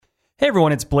Hey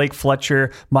everyone, it's Blake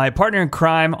Fletcher, my partner in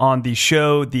crime on the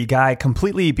show, the guy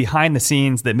completely behind the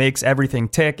scenes that makes everything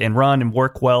tick and run and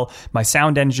work well. My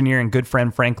sound engineer and good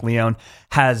friend Frank Leone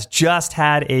has just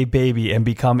had a baby and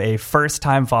become a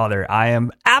first-time father. I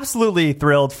am absolutely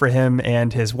thrilled for him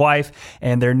and his wife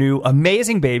and their new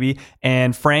amazing baby.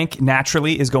 And Frank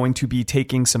naturally is going to be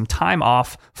taking some time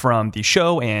off from the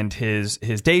show and his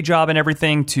day job and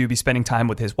everything to be spending time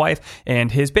with his wife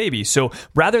and his baby. So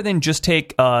rather than just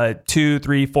take 2,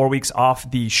 3, 4 weeks off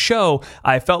the show,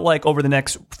 I felt like over the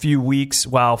next few weeks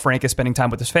while Frank is spending time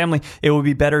with his family, it would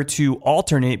be better to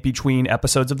alternate between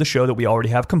episodes of the show that we already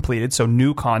have completed, so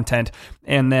new content,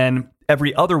 and then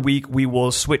every other week we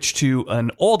will switch to an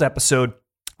old episode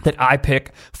that I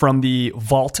pick from the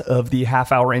vault of the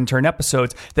half-hour intern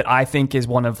episodes that I think is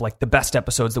one of like the best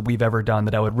episodes that we've ever done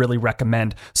that I would really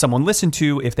recommend someone listen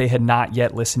to if they had not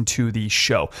yet listened to the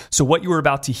show. So what you are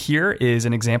about to hear is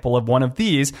an example of one of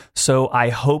these. So I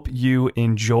hope you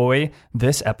enjoy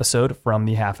this episode from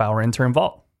the half-hour intern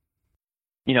vault.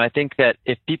 You know, I think that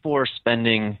if people are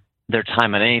spending their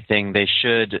time on anything, they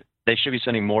should be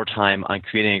spending more time on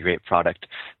creating a great product,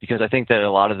 because I think that a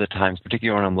lot of the times,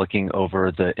 particularly when I'm looking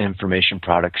over the information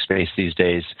product space these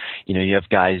days, you know, you have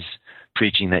guys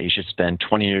preaching that you should spend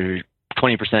 20%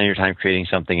 of your time creating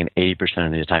something and 80%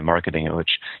 of your time marketing it, which,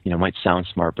 you know, might sound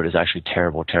smart, but is actually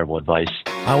terrible, terrible advice.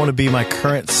 I want to be my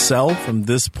current self from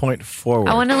this point forward.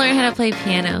 I want to learn how to play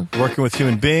piano. Working with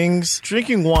human beings,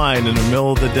 drinking wine in the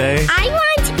middle of the day. I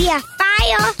want to be a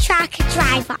fire truck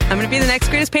driver. I'm going to be the next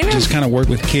greatest painter. Just kind of work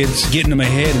with kids, getting them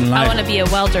ahead in life. I want to be a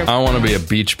welder. I want to be a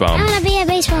beach bum. I want to be a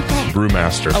baseball player.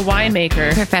 Brewmaster. A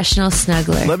winemaker. Professional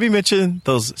snuggler. Let me mention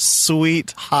those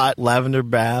sweet, hot lavender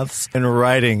baths and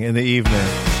writing in the evening.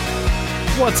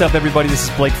 What's up, everybody? This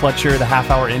is Blake Fletcher, the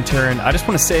half-hour intern. I just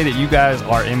want to say that you guys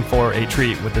are in for a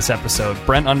treat with this episode.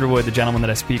 Brent Underwood, the gentleman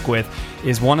that I speak with,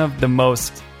 is one of the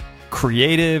most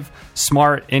creative,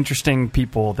 smart, interesting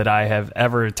people that I have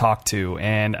ever talked to.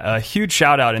 And a huge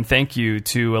shout out and thank you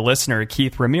to a listener,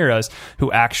 Keith Ramirez,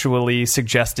 who actually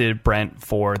suggested Brent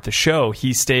for the show.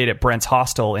 He stayed at Brent's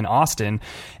hostel in Austin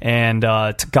and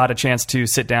got a chance to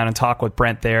sit down and talk with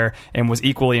Brent there, and was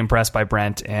equally impressed by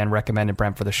Brent and recommended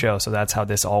Brent for the show. So that's how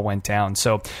this all went down.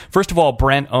 So first of all,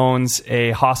 Brent owns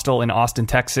a hostel in Austin,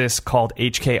 Texas called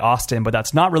HK Austin, but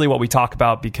that's not really what we talk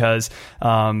about because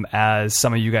as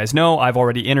some of you guys know, I've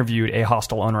already interviewed a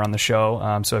hostel owner on the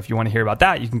show. So if you want to hear about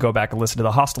that, you can go back and listen to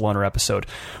the hostel owner episode.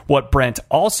 What Brent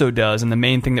also does, and the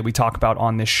main thing that we talk about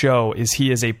on this show, is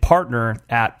he is a partner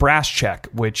at Brass Check,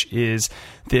 which is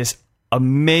this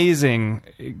amazing,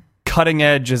 cutting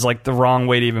edge is like the wrong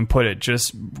way to even put it,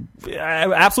 just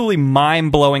absolutely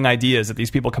mind-blowing ideas that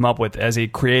these people come up with as a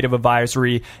creative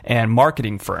advisory and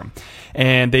marketing firm.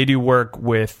 And they do work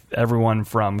with everyone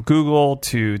from Google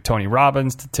to Tony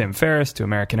Robbins to Tim Ferriss to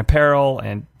American Apparel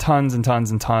and tons and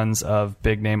tons and tons of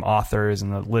big name authors,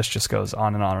 and the list just goes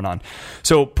on and on and on.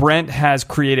 So Brent has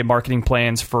created marketing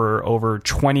plans for over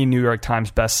 20 New York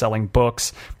Times best-selling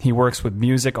books. He works with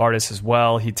music artists as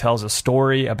well. He tells a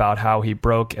story about how he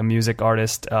broke a music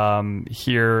artist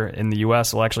here in the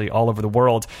US, well actually all over the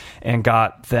world, and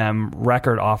got them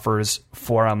record offers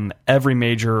from every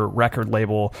major record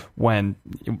label when,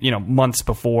 you know, months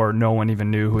before no one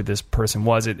even knew who this person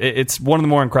was. It's one of the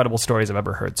more incredible stories I've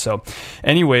ever heard. So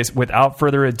anyways, without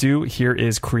further ado, here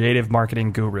is creative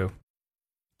marketing guru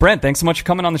Brent. Thanks so much for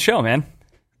coming on the show, man.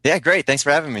 Yeah, great. Thanks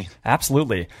for having me.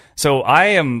 Absolutely. So I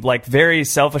am like very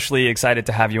selfishly excited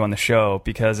to have you on the show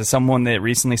because as someone that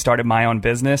recently started my own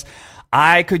business,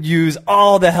 I could use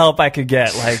all the help I could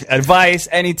get, like advice,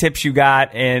 any tips you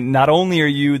got. And not only are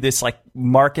you this like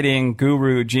marketing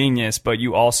guru genius, but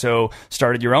you also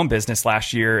started your own business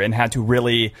last year and had to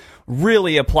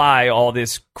really apply all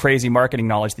this crazy marketing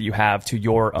knowledge that you have to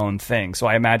your own thing. So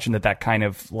I imagine that kind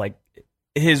of like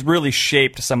has really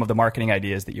shaped some of the marketing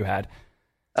ideas that you had.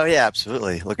 Oh, yeah,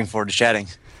 absolutely. Looking forward to chatting.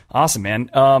 Awesome, man.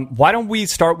 Why don't we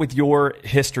start with your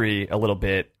history a little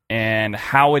bit and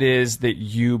how it is that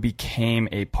you became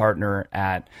a partner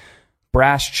at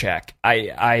Brass Check?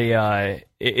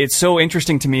 It's so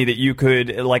interesting to me that you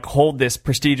could like hold this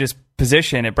prestigious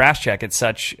position at Brass Check at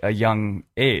such a young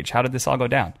age. How did this all go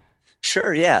down?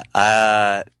 Sure,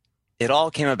 yeah. It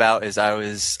all came about as I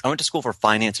went to school for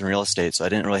finance and real estate, so I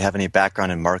didn't really have any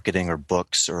background in marketing or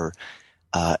books or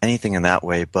anything in that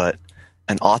way, but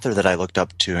an author that I looked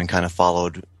up to and kind of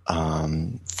followed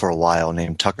for a while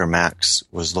named Tucker Max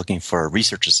was looking for a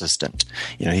research assistant.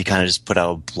 You know, he kind of just put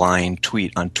out a blind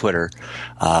tweet on Twitter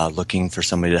looking for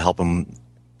somebody to help him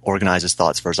organize his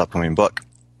thoughts for his upcoming book.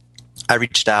 I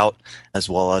reached out, as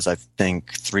well as I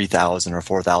think 3,000 or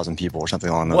 4,000 people or something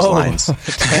along those Whoa. lines.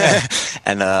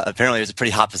 And apparently it was a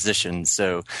pretty hot position.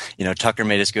 So, Tucker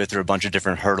made us go through a bunch of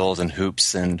different hurdles and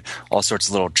hoops and all sorts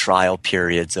of little trial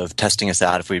periods of testing us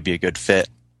out if we'd be a good fit.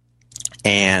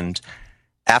 And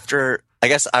after, I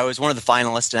guess I was one of the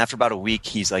finalists, and after about a week,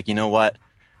 he's like, you know what?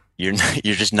 You're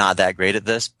just not that great at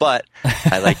this, but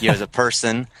I like you as a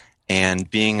person. And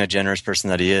being a generous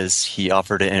person that he is, he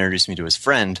offered to introduce me to his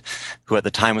friend, who at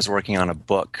the time was working on a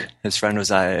book. His friend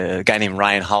was a guy named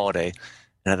Ryan Holiday.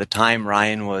 And at the time,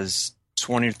 Ryan was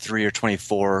 23 or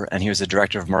 24, and he was the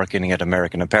director of marketing at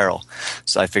American Apparel.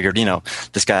 So I figured,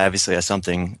 this guy obviously has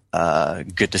something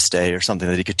good to say or something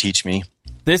that he could teach me.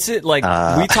 This is we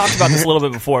talked about this a little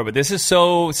bit before, but this is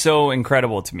so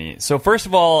incredible to me. So first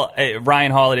of all,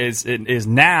 Ryan Holiday is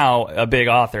now a big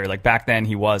author. Like back then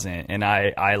he wasn't, and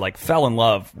I like fell in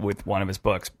love with one of his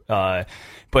books.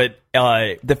 But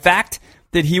the fact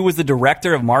that he was the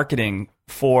director of marketing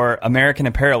for American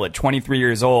Apparel at 23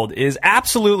 years old is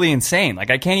absolutely insane. Like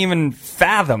I can't even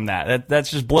fathom that. That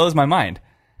just blows my mind.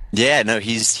 Yeah, no,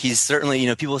 he's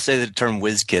certainly, people say the term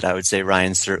whiz kid. I would say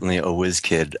Ryan's certainly a whiz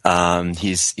kid.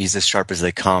 He's as sharp as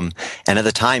they come. And at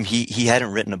the time, he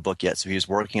hadn't written a book yet, so he was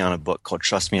working on a book called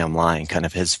Trust Me, I'm Lying, kind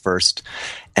of his first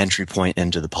entry point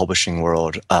into the publishing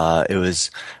world. It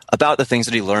was about the things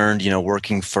that he learned,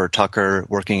 working for Tucker,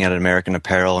 working at American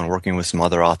Apparel, and working with some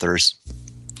other authors.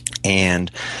 And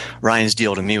Ryan's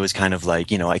deal to me was kind of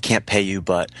like, I can't pay you,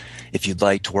 but if you'd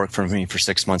like to work for me for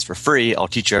 6 months for free, I'll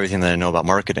teach you everything that I know about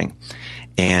marketing.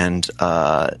 And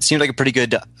it seemed like a pretty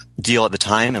good deal at the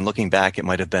time. And looking back, it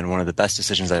might have been one of the best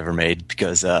decisions I ever made,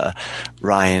 because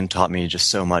Ryan taught me just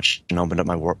so much and opened up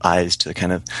my eyes to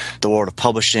kind of the world of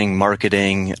publishing,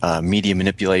 marketing, media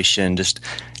manipulation, just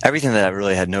everything that I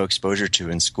really had no exposure to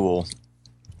in school.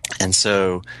 And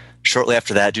so shortly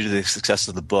after that, due to the success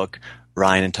of the book,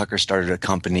 Ryan and Tucker started a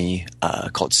company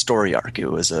called StoryArc. It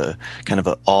was a kind of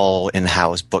an all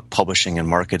in-house book publishing and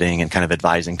marketing and kind of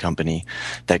advising company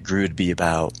that grew to be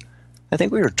about, I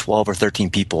think we were 12 or 13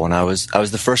 people, and I was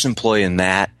the first employee in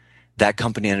that. That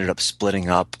company ended up splitting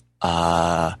up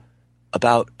about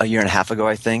a year and a half ago,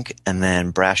 I think, and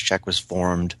then Brass Check was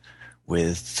formed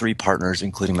with 3 partners,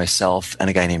 including myself and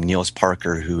a guy named Niels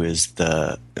Parker, who is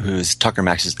Tucker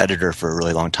Max's editor for a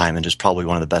really long time and just probably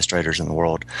one of the best writers in the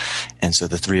world. And so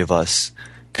the 3 of us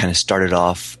kind of started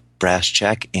off Brass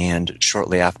Check, and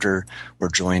shortly after we're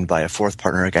joined by a 4th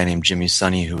partner, a guy named Jimmy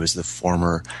Sunny, who is the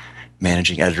former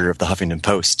managing editor of the Huffington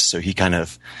Post. So he kind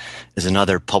of is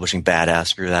another publishing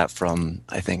badass. Grew that from,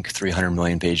 I think, 300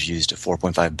 million page views to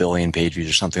 4.5 billion page views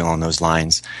or something along those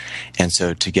lines. And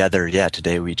so together,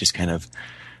 today we just kind of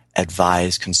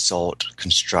advise, consult,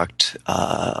 construct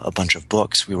a bunch of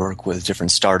books. We work with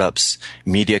different startups,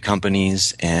 media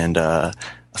companies, and a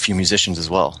few musicians as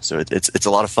well. So it's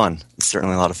a lot of fun. It's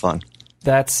certainly a lot of fun.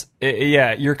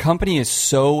 Your company is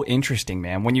so interesting,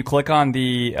 man. When you click on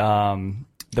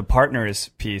the partners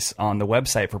piece on the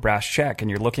website for Brass Check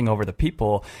and you're looking over the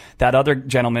people, that other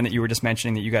gentleman that you were just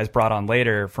mentioning that you guys brought on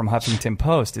later from Huffington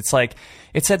Post, it's like,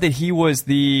 it said that he was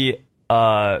the,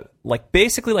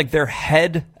 basically like their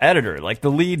head editor, like the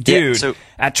lead dude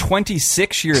at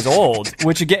 26 years old,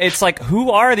 which again, it's like,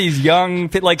 who are these young,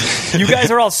 like you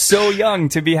guys are all so young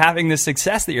to be having this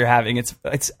success that you're having.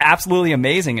 It's absolutely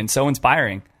amazing and so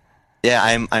inspiring.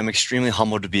 Yeah, I'm extremely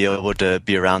humbled to be able to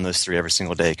be around those 3 every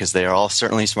single day, because they are all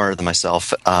certainly smarter than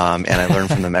myself, and I learn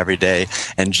from them every day.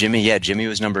 And Jimmy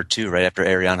was number 2 right after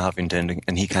Arianna Huffington,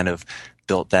 and he kind of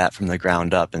built that from the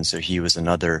ground up, and so he was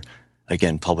another,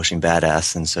 again, publishing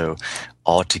badass. And so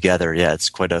all together, it's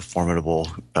quite a formidable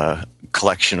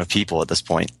collection of people at this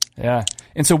point. Yeah.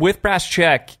 And so with Brass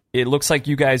Check, it looks like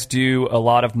you guys do a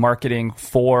lot of marketing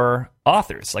for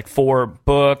authors, like for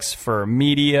books, for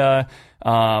media.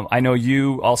 I know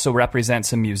you also represent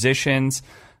some musicians.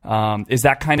 Is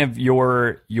that kind of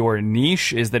your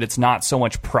niche? Is that it's not so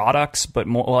much products, but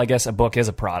more, well, I guess a book is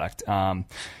a product.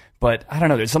 But I don't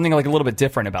know, there's something like a little bit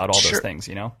different about all those things,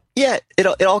 Yeah,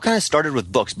 it all kind of started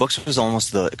with books. Books was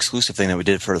almost the exclusive thing that we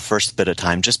did for the first bit of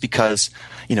time, just because,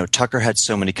 Tucker had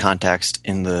so many contacts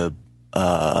in the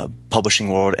publishing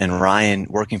world, and Ryan,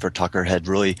 working for Tucker, had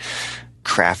really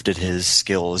crafted his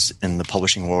skills in the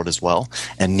publishing world as well.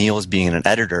 And Niels being an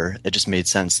editor, it just made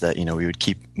sense that,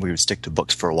 we would stick to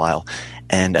books for a while.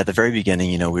 And at the very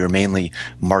beginning, we were mainly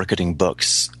marketing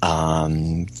books,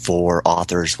 for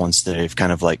authors once they've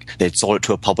kind of they'd sold it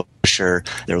to a publisher.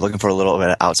 They were looking for a little bit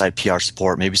of outside PR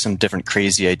support, maybe some different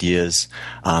crazy ideas,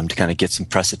 to kind of get some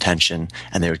press attention.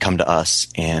 And they would come to us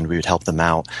and we would help them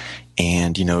out.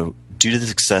 And, due to the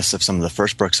success of some of the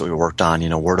first books that we worked on,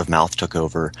 word of mouth took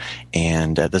over.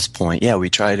 And at this point,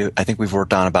 I think we've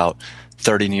worked on about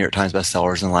 30 New York Times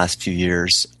bestsellers in the last few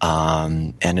years.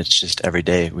 And it's just every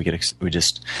day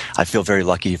I feel very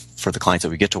lucky for the clients that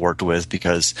we get to work with,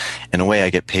 because in a way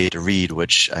I get paid to read,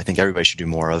 which I think everybody should do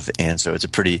more of. And so it's a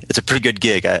pretty good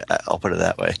gig. I'll put it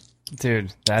that way.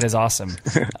 Dude, that is awesome.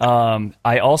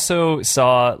 I also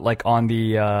saw, like, on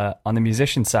the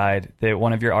musician side, that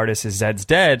one of your artists is Zed's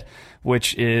Dead,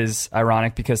 which is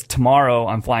ironic because tomorrow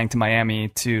I'm flying to Miami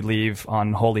to leave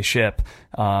on Holy Ship,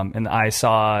 and I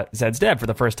saw Zed's Dead for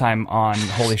the first time on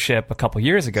Holy Ship a couple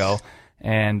years ago,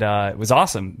 and it was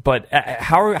awesome. But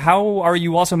how are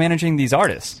you also managing these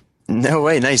artists? No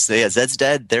way, nice. Yeah, Zed's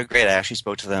Dead, they're great. I actually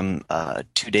spoke to them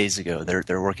 2 days ago.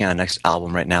 They're working on a next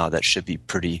album right now that should be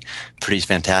pretty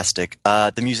fantastic.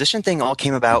 The musician thing all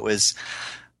came about was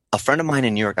a friend of mine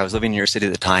in New York. I was living in New York City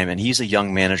at the time, and he's a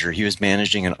young manager. He was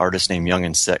managing an artist named Young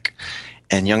and Sick.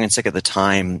 And Young and Sick at the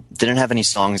time didn't have any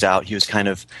songs out. He was kind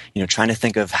of, trying to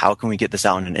think of how can we get this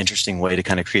out in an interesting way to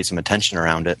kind of create some attention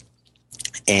around it.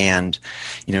 And,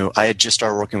 I had just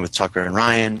started working with Tucker and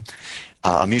Ryan.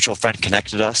 A mutual friend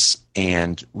connected us,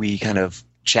 and we kind of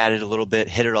chatted a little bit,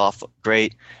 hit it off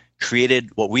great, created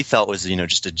what we felt was,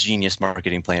 just a genius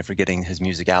marketing plan for getting his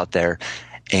music out there.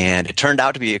 And it turned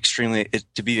out to be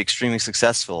extremely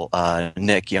successful.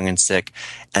 Nick, Young and Sick,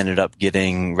 ended up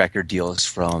getting record deals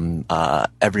from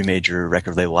every major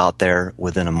record label out there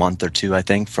within a month or two, I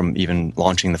think, from even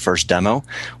launching the first demo,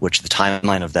 which the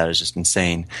timeline of that is just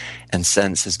insane. And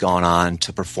since has gone on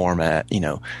to perform at,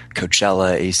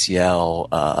 Coachella, ACL,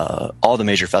 all the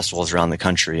major festivals around the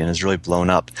country, and has really blown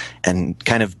up. And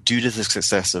kind of due to the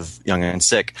success of Young and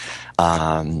Sick,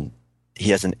 he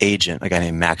has an agent, a guy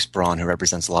named Max Braun, who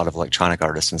represents a lot of electronic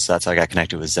artists. And so that's how I got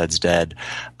connected with Zed's Dead,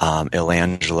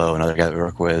 Ilangelo, another guy that we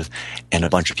work with, and a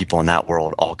bunch of people in that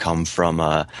world all come from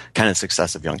kind of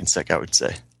success of Young and Sick, I would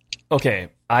say. Okay,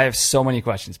 I have so many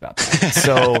questions about that.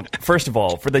 So, first of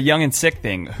all, for the Young and Sick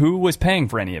thing, who was paying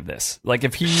for any of this? Like,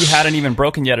 if he hadn't even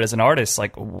broken yet as an artist,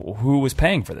 like, who was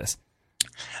paying for this?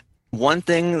 One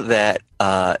thing that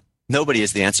nobody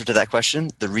is the answer to that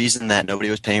question. The reason that nobody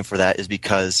was paying for that is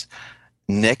because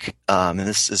Nick, and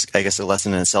this is, I guess, a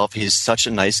lesson in itself. He's such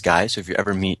a nice guy. So if you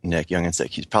ever meet Nick, Young and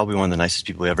Sick, he's probably one of the nicest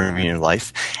people you ever meet in your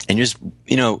life. And you just,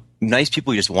 nice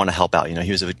people, you just want to help out.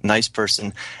 He was a nice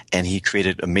person, and he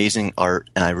created amazing art.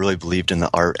 And I really believed in the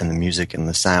art and the music and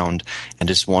the sound, and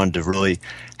just wanted to really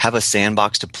have a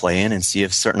sandbox to play in and see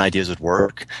if certain ideas would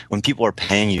work. When people are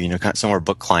paying you, some of our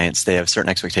book clients, they have certain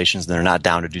expectations and they're not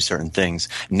down to do certain things.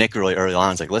 Nick really early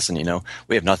on was like, listen,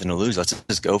 we have nothing to lose. Let's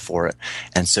just go for it.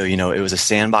 And so, it was a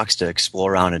sandbox to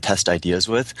explore around and test ideas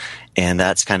with. And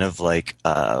that's kind of like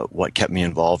what kept me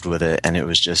involved with it. And it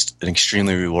was just an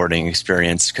extremely rewarding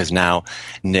experience, because now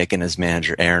Nick and his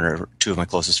manager, Aaron, are two of my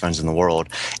closest friends in the world.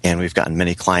 And we've gotten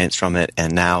many clients from it.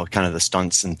 And now kind of the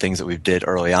stunts and things that we did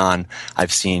early on,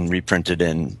 I've seen reprinted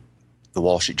in the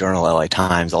Wall Street Journal, LA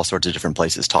Times, all sorts of different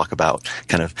places talk about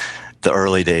kind of the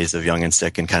early days of Young and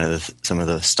Sick and kind of some of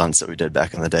the stunts that we did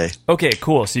back in the day. Okay,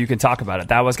 cool. So you can talk about it.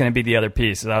 That was going to be the other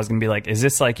piece. So I was going to be like, is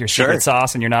this like your secret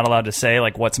sauce and you're not allowed to say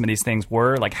like what some of these things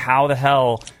were? Like, how the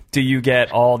hell do you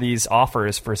get all these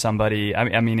offers for somebody?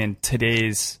 I mean, in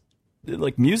today's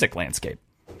like music landscape.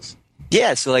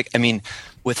 Yeah. So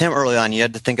with him early on, you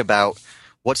had to think about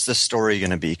what's the story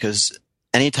going to be? Because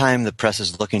anytime the press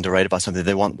is looking to write about something,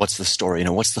 they want, what's the story?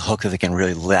 What's the hook that they can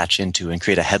really latch into and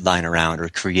create a headline around or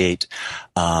create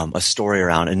a story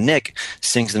around? And Nick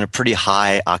sings in a pretty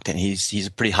high octane. He's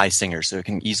a pretty high singer, so it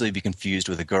can easily be confused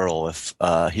with a girl if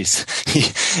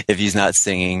he's not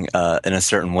singing in a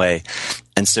certain way.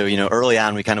 And so, early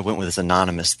on, we kind of went with this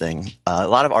anonymous thing. A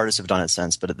lot of artists have done it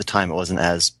since, but at the time it wasn't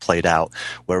as played out,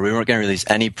 where we weren't going to release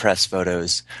any press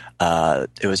photos.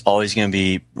 It was always going to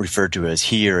be referred to as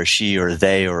he or a she or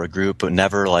they or a group, but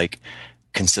never like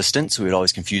consistent. So we would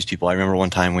always confuse people. I remember one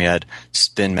time we had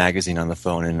Spin magazine on the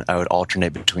phone, and I would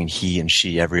alternate between he and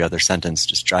she every other sentence,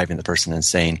 just driving the person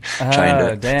insane,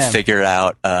 trying to figure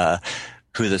out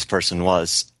who this person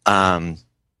was.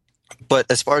 But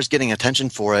as far as getting attention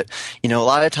for it, a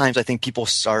lot of times I think people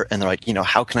start and they're like,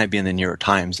 how can I be in the New York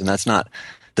Times? And that's not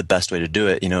the best way to do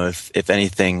it. If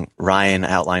anything, Ryan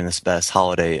outlined this best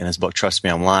holiday in his book, Trust Me,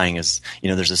 I'm Lying, is,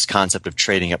 there's this concept of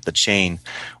trading up the chain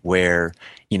where,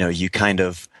 you kind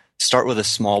of start with a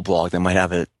small blog that might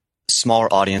have a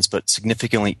smaller audience, but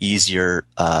significantly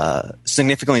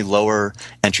lower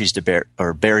entries to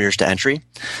barriers to entry.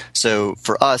 So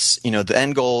for us, the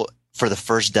end goal for the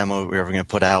first demo we were ever going to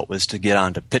put out was to get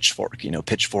onto Pitchfork.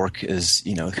 Pitchfork is,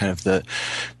 kind of the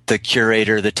the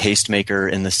curator, the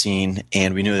tastemaker in the scene,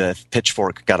 and we knew that if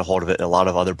Pitchfork got a hold of it, a lot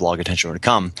of other blog attention would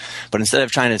come. But instead of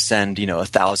trying to send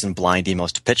 1,000 blind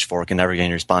emails to Pitchfork and never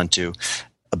getting a response to,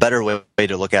 a better way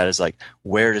to look at it is like,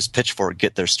 where does Pitchfork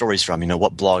get their stories from?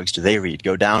 What blogs do they read?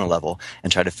 Go down a level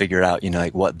and try to figure out,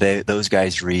 like what those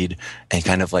guys read, and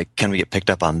kind of like, can we get picked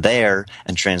up on there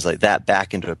and translate that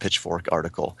back into a Pitchfork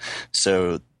article?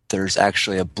 So there's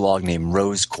actually a blog named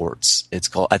Rose Quartz.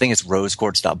 I think it's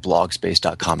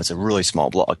rosequartz.blogspace.com. It's a really small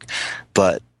blog,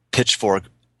 but Pitchfork,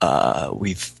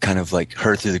 we've kind of like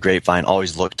heard through the grapevine,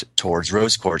 always looked towards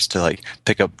Rose Quartz to like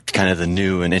pick up kind of the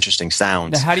new and interesting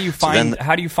sounds. Now, how do you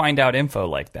find out info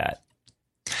like that?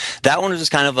 That one was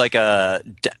just kind of like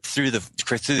through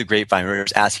the grapevine. We were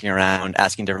just asking around,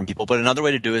 asking different people. But another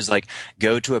way to do it is like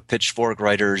go to a Pitchfork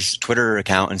writer's Twitter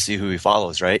account and see who he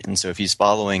follows, right? And so if he's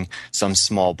following some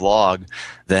small blog,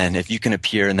 then if you can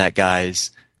appear in that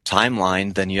guy's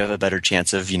timeline, then you have a better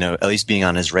chance of at least being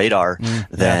on his radar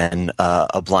than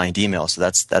a blind email. So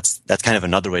that's kind of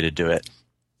another way to do it.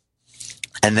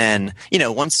 And then,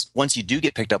 once you do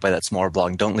get picked up by that smaller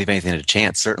blog, don't leave anything to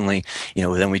chance. Certainly,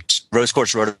 then Rose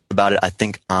Quartz wrote about it, I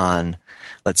think on,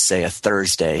 let's say, a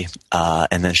Thursday.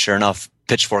 And then sure enough,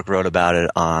 Pitchfork wrote about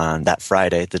it on that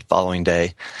Friday, the following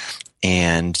day.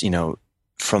 And,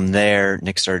 from there,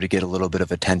 Nick started to get a little bit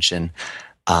of attention.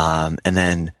 And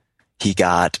then he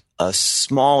got a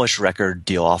smallish record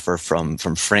deal offer from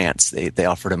France. They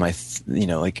offered him,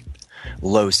 like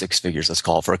low six figures, let's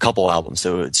call it, for a couple albums.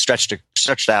 So it stretched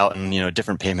out and,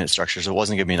 different payment structures. It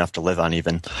wasn't going to be enough to live on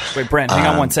even. Wait, Brent, hang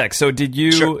on one sec. So did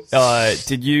you, Sure.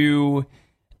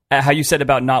 How you said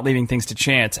about not leaving things to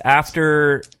chance,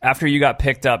 after you got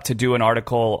picked up to do an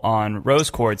article on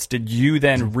Rose Quartz, did you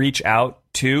then reach out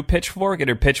to Pitchfork, or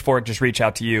did Pitchfork just reach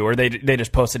out to you, or they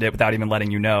just posted it without even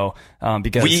letting you know,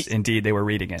 because indeed they were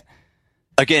reading it?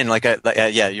 Again,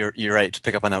 yeah, you're right to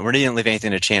pick up on that. We didn't leave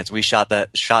anything to chance. We shot the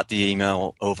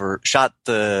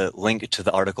link to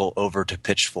the article over to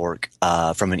Pitchfork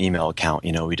from an email account.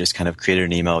 We just kind of created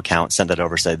an email account, sent that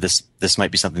over, said this might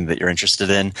be something that you're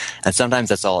interested in, and sometimes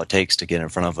that's all it takes to get in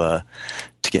front of a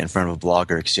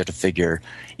blogger, because you have to figure,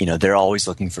 they're always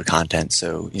looking for content.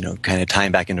 So, kind of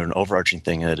tying back into an overarching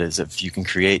thing, that is, if you can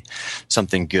create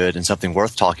something good and something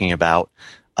worth talking about,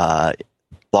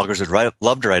 bloggers would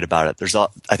love to write about it.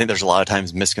 I think there's a lot of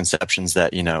times misconceptions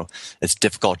that, it's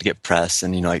difficult to get press,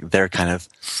 and, like they're kind of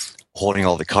holding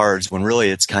all the cards, when really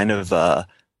it's kind of a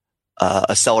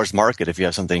seller's market if you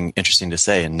have something interesting to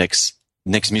say. And Nick's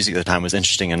music at the time was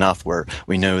interesting enough where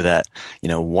we know that,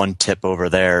 one tip over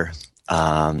there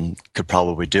could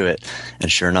probably do it.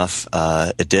 And sure enough,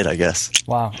 it did, I guess.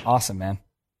 Wow. Awesome, man.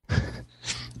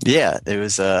 Yeah, it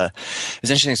was an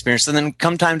interesting experience. And then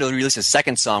come time to release a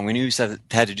second song, we knew we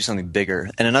had to do something bigger.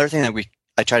 And another thing that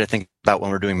I try to think about when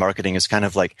we're doing marketing is kind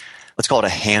of like, let's call it a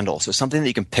handle. So something that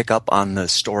you can pick up on the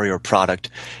story or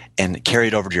product and carry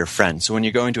it over to your friend. So when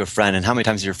you're going to a friend, and how many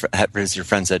times has your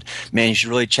friend said, man, you should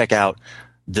really check out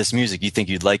this music, you think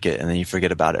you'd like it, and then you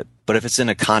forget about it. But if it's in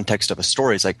a context of a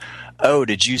story, it's like, oh,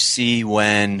 did you see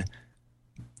when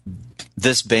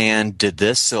this band did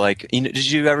this? So like,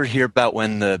 did you ever hear about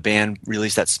when the band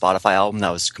released that Spotify album that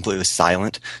was completely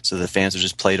silent? So the fans would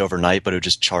just play it overnight, but it would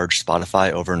just charge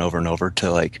Spotify over and over and over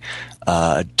to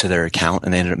their account.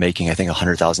 And they ended up making, I think,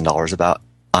 $100,000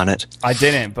 on it. I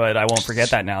didn't, but I won't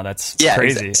forget that now. That's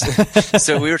crazy. Exactly.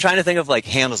 So we were trying to think of like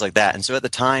handles like that. And so at the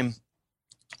time,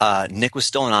 Nick was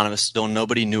still anonymous. Still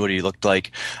nobody knew what he looked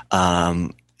like.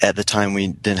 At the time, we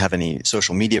didn't have any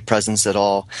social media presence at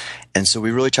all. And so we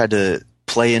really tried to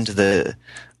play into the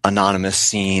anonymous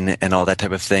scene and all that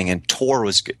type of thing. And Tor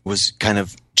was kind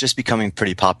of just becoming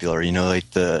pretty popular, like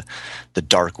the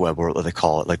dark web, or what they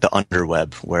call it, like the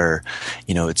underweb, where,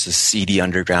 it's a seedy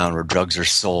underground where drugs are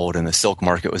sold, and the silk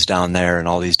market was down there, and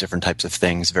all these different types of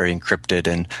things, very encrypted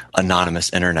and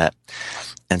anonymous internet.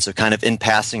 And so kind of in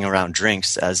passing around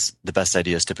drinks, as the best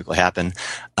ideas typically happen,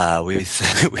 we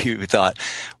thought,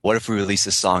 what if we release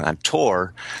this song on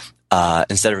Tor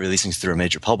instead of releasing through a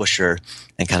major publisher,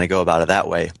 and kind of go about it that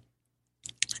way?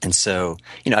 And so,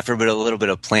 after a little bit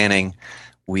of planning,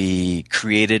 we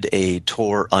created a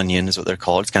Tor Onion, is what they're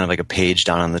called. It's kind of like a page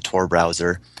down on the Tor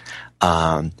browser.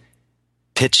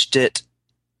 Pitched it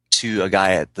to a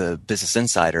guy at the Business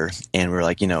Insider, and we're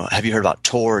like, have you heard about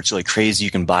Tor? It's really crazy. You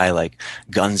can buy like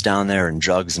guns down there and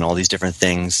drugs and all these different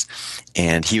things.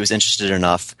 And he was interested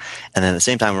enough. And then at the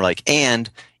same time, we're like, and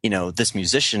this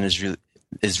musician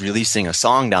is releasing a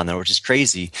song down there, which is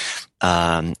crazy.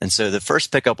 And so the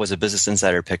first pickup was a Business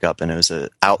Insider pickup, and it was an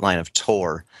outline of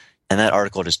Tor. And that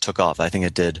article just took off. I think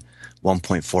it did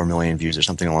 1.4 million views or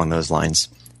something along those lines.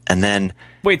 And then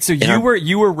wait, so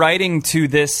you were writing to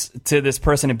this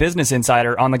person at Business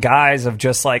Insider on the guise of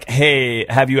just like, hey,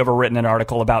 have you ever written an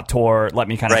article about Tor? Let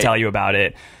me kind of tell you about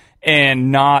it,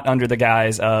 and not under the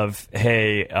guise of,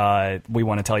 hey, we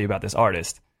want to tell you about this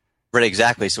artist. Right,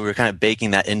 exactly. So we were kind of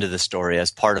baking that into the story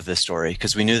as part of the story,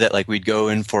 because we knew that like we'd go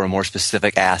in for a more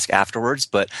specific ask afterwards,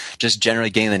 but just generally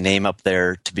getting the name up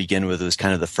there to begin with was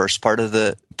kind of the first part of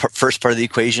the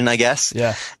equation, I guess.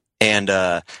 Yeah. And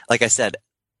like I said,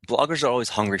 bloggers are always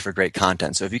hungry for great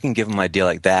content. So if you can give them an idea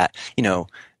like that, you know,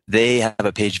 they have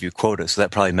a page view quota, so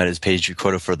that probably met his page view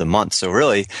quota for the month. So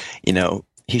really, you know,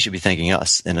 he should be thanking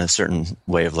us in a certain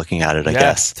way of looking at it, I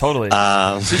guess. Totally.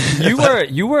 So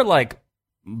you were like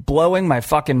blowing my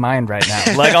fucking mind right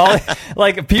now.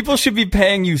 Like people should be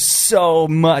paying you so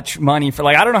much money for,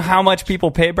 like, I don't know how much people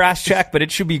pay Brass Check, but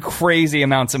it should be crazy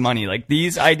amounts of money. Like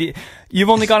these ideas, you've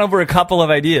only gone over a couple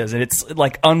of ideas and it's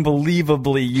like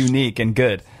unbelievably unique and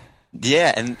good.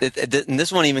 Yeah, and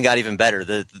this one even got even better.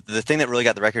 The thing that really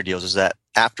got the record deals is that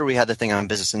after we had the thing on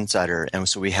Business Insider, and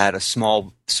so we had a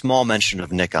small mention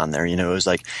of Nick on there. You know, it was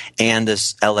like, and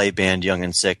this LA band Young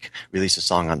and Sick released a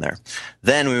song on there.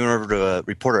 Then we went over to a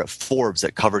reporter at Forbes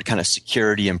that covered kind of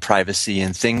security and privacy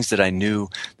and things that I knew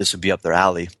this would be up their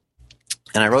alley.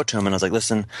 And I wrote to him and I was like,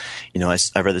 listen, you know,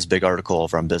 I read this big article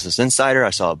from Business Insider. I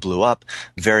saw it blew up.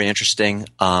 Very interesting.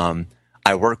 I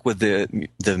work with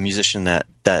the musician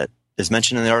that is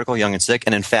mentioned in the article, Young and Sick.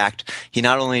 And in fact, he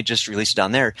not only just released it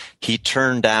down there, he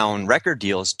turned down record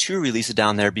deals to release it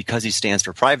down there because he stands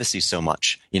for privacy so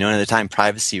much. You know, and at the time,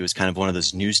 privacy was kind of one of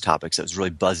those news topics that was really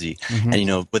buzzy. Mm-hmm. And, you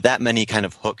know, with that many kind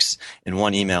of hooks in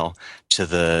one email to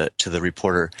the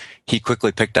reporter, he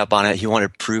quickly picked up on it. He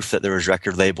wanted proof that there was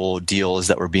record label deals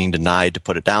that were being denied to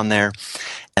put it down there.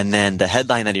 And then the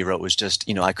headline that he wrote was just,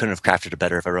 you know, I couldn't have crafted it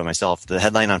better if I wrote it myself. The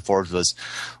headline on Forbes was,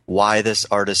 why this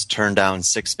artist turned down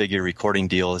 6-figure recording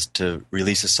deals to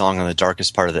release a song on the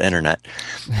darkest part of the internet.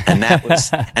 And that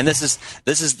was, and this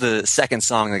is the second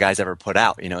song the guy's ever put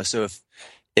out, you know. So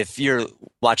if you're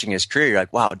watching his career, you're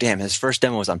like, wow, damn, his first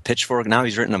demo was on Pitchfork. Now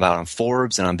he's written about on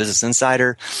Forbes and on Business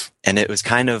Insider. And it was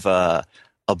kind of a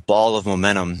ball of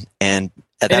momentum. And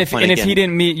if he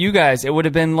didn't meet you guys, it would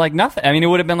have been like nothing. I mean, it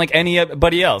would have been like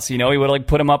anybody else. You know, he would have like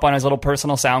put him up on his little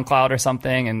personal SoundCloud or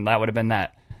something, and that would have been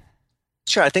that.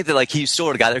 Sure, I think that like he still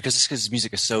would have got there because his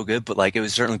music is so good, but like it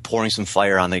was certainly pouring some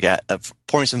fire on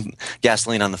pouring some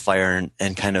gasoline on the fire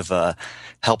and kind of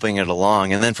helping it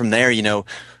along. And then from there, you know,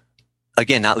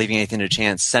 again, not leaving anything to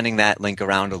chance, sending that link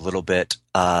around a little bit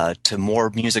to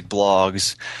more music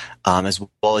blogs, as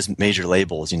well as major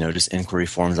labels, you know, just inquiry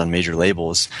forms on major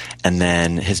labels. And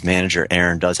then his manager,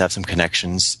 Aaron, does have some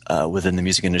connections within the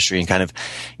music industry, and kind of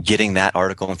getting that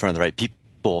article in front of the right people.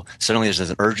 Suddenly there's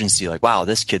an urgency like, wow,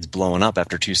 this kid's blowing up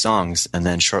after 2 songs. And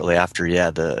then shortly after,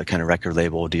 the kind of record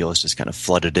label deals just kind of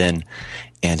flooded in,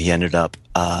 and he ended up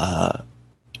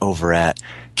over at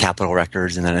Capitol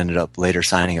Records, and then ended up later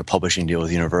signing a publishing deal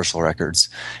with Universal Records.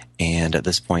 And at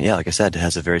this point, like I said,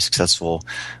 has a very successful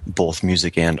both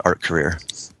music and art career.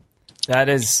 That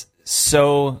is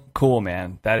so cool,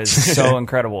 man. That is so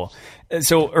incredible.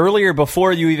 So earlier,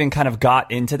 before you even kind of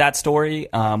got into that story,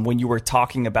 when you were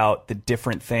talking about the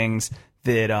different things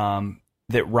that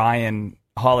that Ryan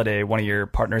Holiday, one of your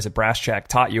partners at Brass Check,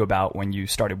 taught you about when you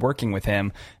started working with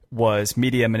him, was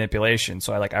media manipulation.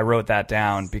 So I wrote that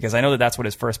down because I know that that's what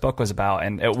his first book was about,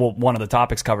 and one of the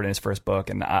topics covered in his first book.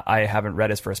 And I haven't read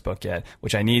his first book yet,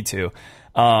 which I need to.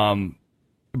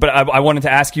 But I wanted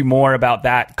to ask you more about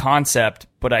that concept,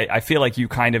 but I feel like you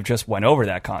kind of just went over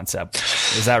that concept.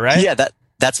 Is that right? Yeah,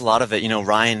 that's a lot of it. You know,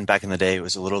 Ryan back in the day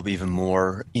was a little bit even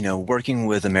more, you know, working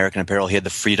with American Apparel. He had the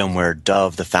freedom where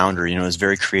Dove, the founder, you know, was a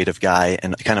very creative guy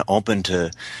and kind of open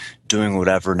to doing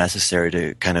whatever necessary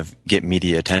to kind of get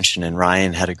media attention. And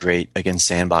Ryan had a great, again,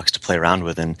 sandbox to play around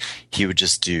with. And he would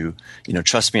just do, you know,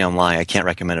 trust me, I'm lying. I can't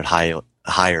recommend it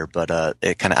higher, but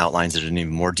it kind of outlines it in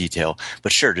even more detail.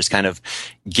 But sure, just kind of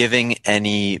giving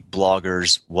any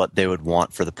bloggers what they would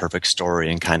want for the perfect story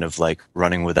and kind of like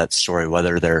running with that story,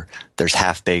 whether there's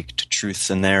half-baked truths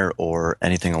in there or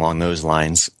anything along those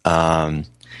lines.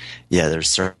 Yeah, there's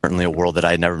certainly a world that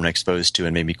I had never been exposed to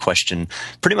and made me question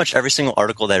pretty much every single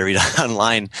article that I read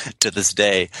online to this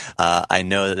day. I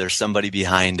know that there's somebody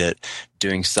behind it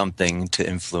doing something to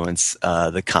influence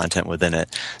the content within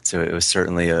it. So it was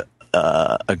certainly a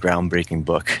groundbreaking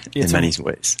book in many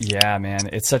ways. Yeah, man.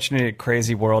 It's such a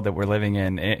crazy world that we're living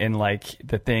in like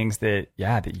the things that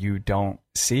you don't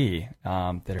see,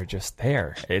 that are just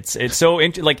there. It's so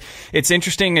it's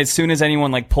interesting as soon as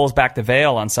anyone like pulls back the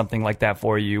veil on something like that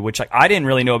for you, which like I didn't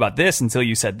really know about this until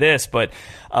you said this, but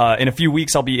in a few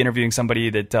weeks I'll be interviewing somebody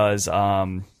that does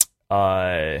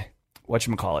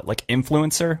whatchamacallit, like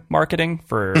influencer marketing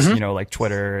for, like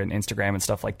Twitter and Instagram and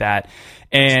stuff like that.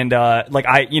 And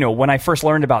when I first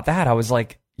learned about that, I was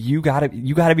like, you gotta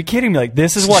be kidding me. Like,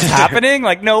 this is what's happening?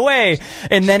 Like, no way.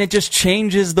 And then it just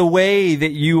changes the way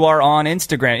that you are on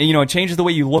Instagram. It changes the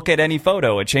way you look at any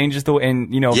photo. It changes the way, and,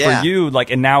 for you,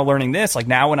 like, and now learning this, like,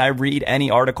 now when I read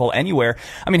any article anywhere,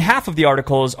 I mean, half of the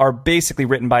articles are basically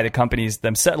written by the companies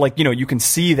themselves. Like, you can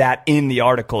see that in the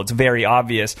article. It's very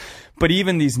obvious. But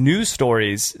even these news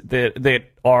stories that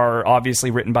are obviously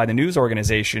written by the news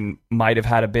organization might have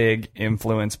had a big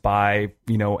influence by,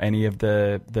 any of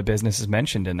the businesses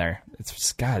mentioned in there.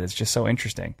 It's just so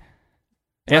interesting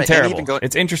and terrible.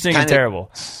 It's interesting and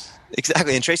terrible.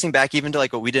 Exactly. And tracing back even to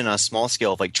like what we did on a small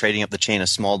scale of like trading up the chain, a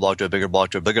small blog to a bigger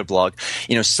blog to a bigger blog,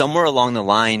 somewhere along the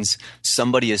lines,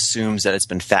 somebody assumes that it's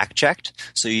been fact checked.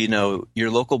 So,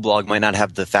 your local blog might not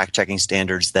have the fact checking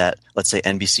standards that, let's say,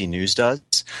 NBC News does.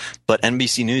 But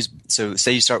NBC News, so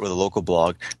say you start with a local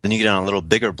blog, then you get on a little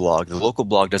bigger blog. The local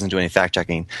blog doesn't do any fact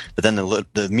checking, but then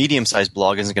the medium sized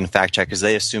blog isn't going to fact check because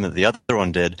they assume that the other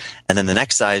one did. And then the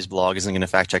next size blog isn't going to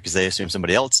fact check because they assume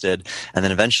somebody else did. And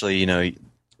then eventually,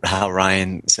 how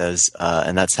Ryan says,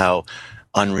 and that's how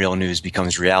unreal news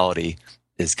becomes reality,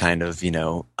 is kind of,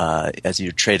 as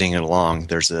you're trading it along,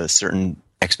 there's a certain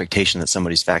expectation that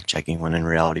somebody's fact checking when in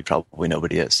reality probably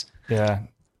nobody is. Yeah.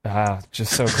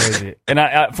 Just so crazy. And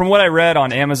I, from what I read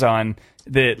on Amazon,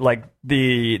 that like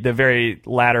the very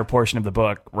latter portion of the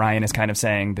book, Ryan is kind of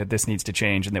saying that this needs to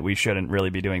change and that we shouldn't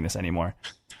really be doing this anymore.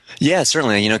 Yeah,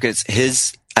 certainly.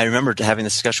 Because I remember having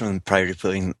this discussion with him prior to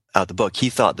putting out the book. He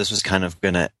thought this was kind of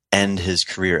going to end his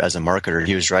career as a marketer.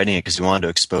 He was writing it because he wanted to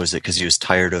expose it because he was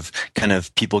tired of kind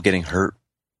of people getting hurt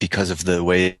because of the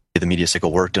way the media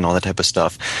cycle worked and all that type of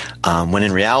stuff. When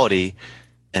in reality,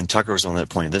 and Tucker was the one that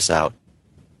pointed this out,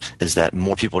 is that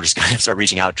more people just kind of start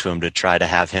reaching out to him to try to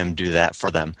have him do that for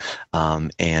them,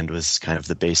 and was kind of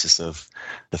the basis of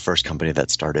the first company that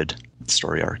started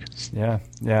Story Arc.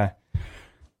 Yeah.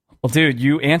 Well, dude,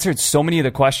 you answered so many of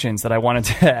the questions that I wanted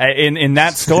to, in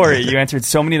that story, you answered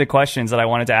so many of the questions that I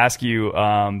wanted to ask you,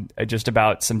 just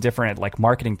about some different like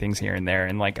marketing things here and there.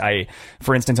 And like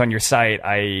for instance, on your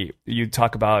site, you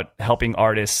talk about helping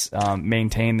artists,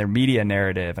 maintain their media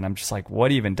narrative. And I'm just like,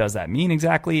 what even does that mean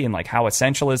exactly? And like, how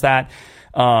essential is that?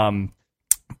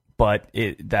 But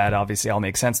that obviously all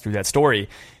makes sense through that story.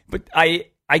 But I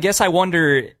guess I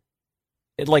wonder,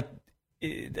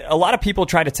 a lot of people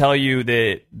try to tell you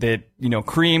that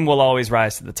cream will always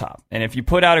rise to the top, and if you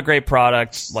put out a great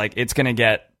product, like it's going to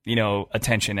get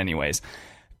attention anyways.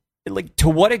 Like, to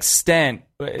what extent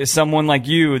is someone like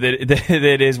you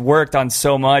that has worked on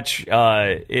so much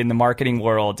in the marketing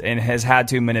world and has had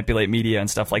to manipulate media and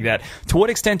stuff like that, to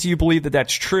what extent do you believe that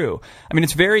that's true? I mean,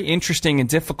 it's very interesting and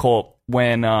difficult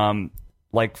when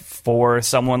like for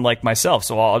someone like myself.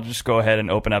 So I'll just go ahead and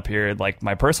open up here like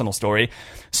my personal story,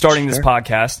 starting this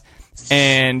podcast.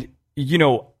 And,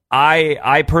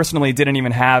 I personally didn't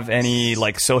even have any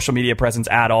like social media presence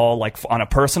at all, like on a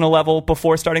personal level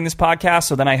before starting this podcast.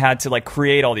 So then I had to like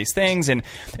create all these things. And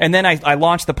then I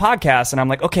launched the podcast and I'm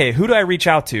like, okay, who do I reach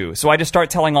out to? So I just start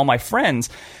telling all my friends,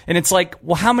 and it's like,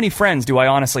 well, how many friends do I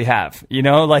honestly have?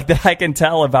 Like that I can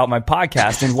tell about my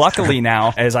podcast. And luckily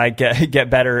now, as I get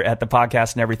better at the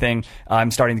podcast and everything,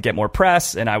 I'm starting to get more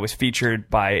press, and I was featured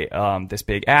by this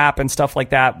big app and stuff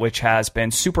like that, which has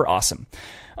been super awesome.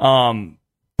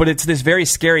 But it's this very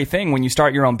scary thing when you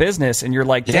start your own business and you're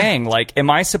like, dang, like, am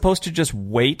I supposed to just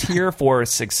wait here for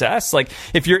success? Like,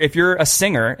 if you're a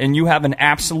singer and you have an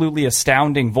absolutely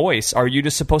astounding voice, are you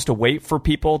just supposed to wait for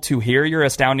people to hear your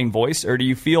astounding voice? Or do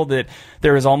you feel that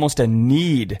there is almost a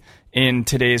need in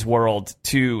today's world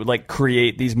to like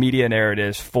create these media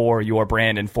narratives for your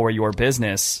brand and for your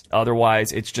business?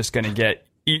 Otherwise, you're just going to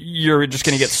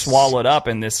get swallowed up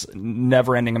in this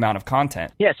never-ending amount of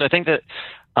content. Yeah, so I think that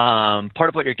part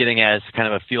of what you're getting at is kind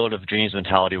of a field of dreams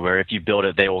mentality, where if you build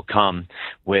it, they will come,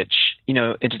 which,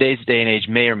 in today's day and age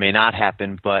may or may not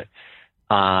happen. But,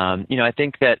 I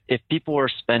think that if people are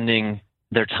spending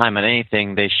their time on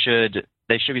anything, they should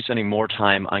be spending more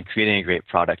time on creating a great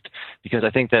product. Because I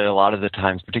think that a lot of the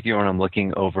times, particularly when I'm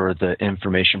looking over the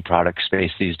information product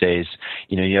space these days,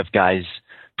 you have guys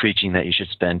preaching that you should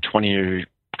spend 20%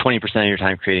 of your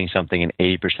time creating something and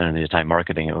 80% of your time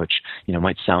marketing it, which,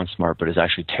 might sound smart, but is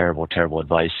actually terrible, terrible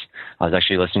advice. I was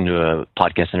actually listening to a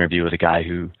podcast interview with a guy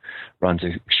who runs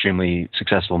an extremely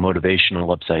successful motivational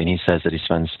website, and he says that he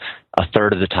spends a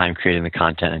third of the time creating the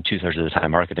content and 2/3 of the time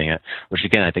marketing it, which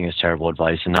again, I think is terrible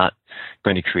advice and not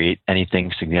going to create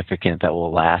anything significant that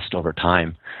will last over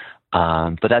time.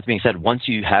 But that being said, once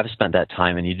you have spent that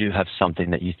time and you do have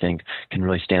something that you think can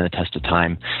really stand the test of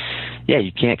time, yeah,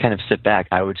 you can't kind of sit back.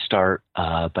 I would start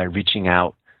by reaching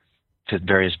out to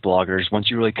various bloggers. Once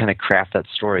you really kind of craft that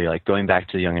story, like going back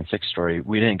to the Young and Sick story,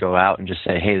 we didn't go out and just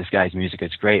say, hey, this guy's music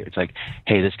is great. It's like,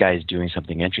 hey, this guy is doing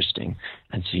something interesting.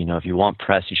 And so, if you want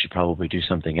press, you should probably do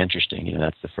something interesting.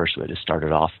 That's the first way to start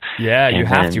it off. Yeah, you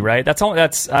have to, right? That's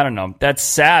I don't know. That's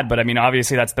sad, but I mean,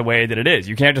 obviously that's the way that it is.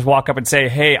 You can't just walk up and say,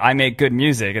 hey, I make good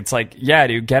music. It's like, yeah,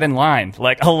 dude, get in line.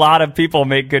 Like, a lot of people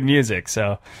make good music,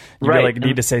 so you really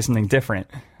need to say something different.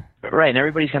 Right, and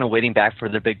everybody's kind of waiting back for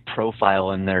their big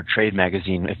profile in their trade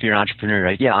magazine. If you're an entrepreneur,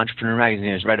 right? Yeah, Entrepreneur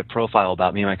Magazine is write a profile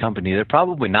about me and my company. They're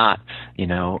probably not, it's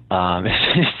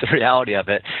the reality of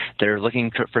it. They're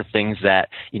looking for things that,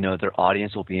 their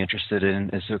audience will be interested in.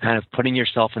 And so kind of putting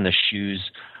yourself in the shoes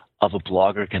of a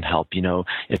blogger can help.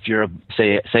 If you're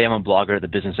say I'm a blogger at the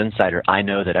Business Insider, I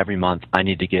know that every month I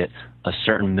need to get a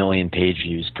certain million page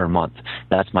views per month.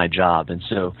 That's my job. And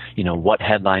so, what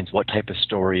headlines, what type of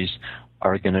stories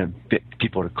are going to get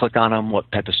people to click on them,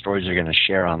 what type of stories are going to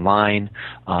share online,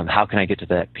 how can I get to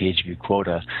that page view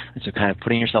quota? And so kind of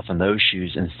putting yourself in those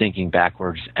shoes and thinking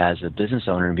backwards as a business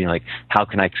owner and being like, how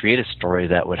can I create a story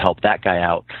that would help that guy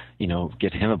out,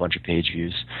 get him a bunch of page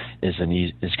views is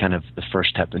kind of the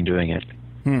first step in doing it.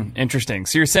 Interesting.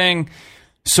 So you're saying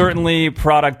certainly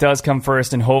product does come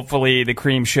first and hopefully the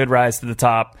cream should rise to the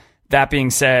top. That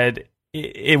being said,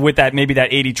 with that, maybe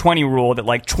that 80-20 rule that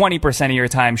like 20% of your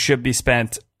time should be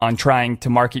spent on trying to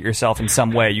market yourself in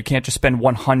some way. You can't just spend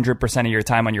 100% of your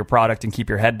time on your product and keep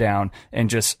your head down and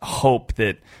just hope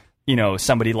that,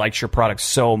 somebody likes your product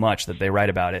so much that they write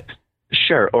about it.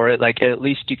 Sure, or at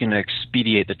least you can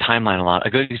expedite the timeline a lot. A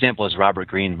good example is Robert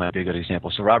Greene might be a good example.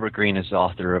 So Robert Greene is the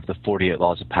author of the 48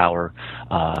 Laws of Power,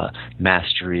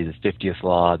 Mastery, the 50th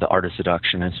Law, The Art of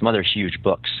Seduction, and some other huge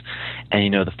books.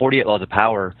 And the 48 Laws of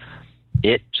Power,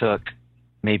 it took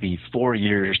maybe 4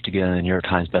 years to get on the New York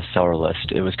Times bestseller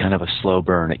list. It was kind of a slow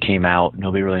burn. It came out.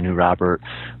 Nobody really knew Robert,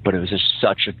 but it was just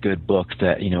such a good book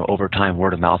that, over time,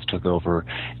 word of mouth took over.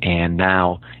 And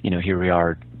now, here we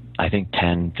are, I think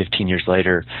 10, 15 years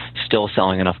later, still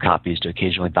selling enough copies to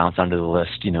occasionally bounce onto the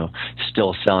list,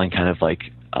 still selling kind of like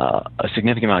a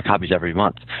significant amount of copies every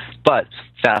month. But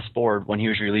fast forward, when he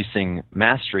was releasing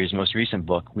Mastery, his most recent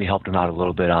book, we helped him out a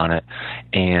little bit on it.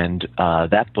 And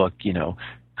that book,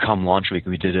 come launch week,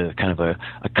 we did a kind of a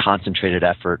concentrated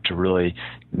effort to really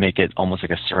make it almost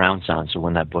like a surround sound. So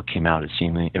when that book came out, it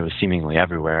was seemingly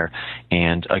everywhere.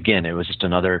 And again, it was just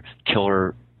another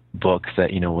killer book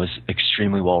that was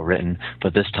extremely well written,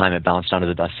 but this time it bounced onto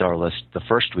the bestseller list the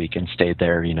first week and stayed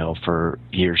there for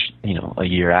years, a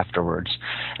year afterwards.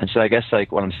 And so I guess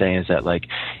what I'm saying is that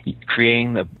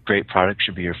creating a great product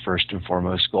should be your first and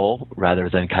foremost goal, rather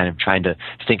than kind of trying to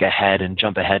think ahead and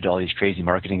jump ahead to all these crazy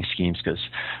marketing schemes, because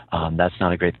that's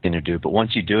not a great thing to do. But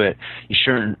once you do it, you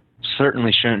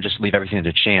certainly shouldn't just leave everything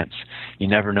to chance. You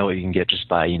never know what you can get just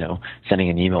by, sending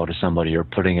an email to somebody or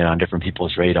putting it on different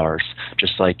people's radars.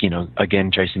 Just again,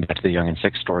 tracing back to the Young and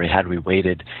Sick story, had we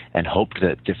waited and hoped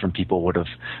that different people would have,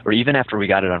 or even after we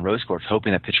got it on Rose Quartz,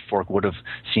 hoping that Pitchfork would have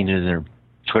seen it in their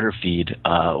Twitter feed,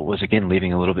 was again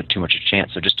leaving a little bit too much a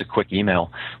chance. So just a quick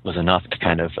email was enough to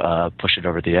kind of push it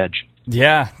over the edge.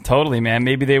 Yeah, totally, man.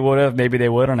 Maybe they would have, maybe they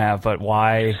wouldn't have, but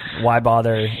why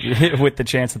bother with the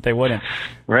chance that they wouldn't?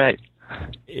 Right.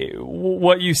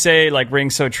 What you say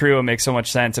rings so true and makes so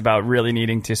much sense about really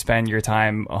needing to spend your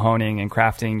time honing and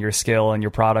crafting your skill and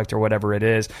your product or whatever it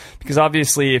is. Because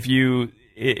obviously if you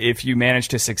manage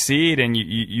to succeed and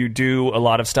you do a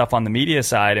lot of stuff on the media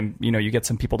side and you get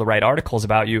some people to write articles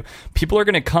about you, people are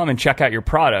going to come and check out your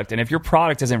product. And if your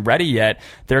product isn't ready yet,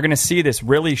 they're going to see this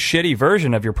really shitty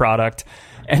version of your product,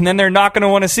 and then they're not going to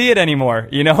want to see it anymore.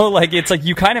 It's like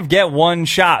you kind of get one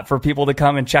shot for people to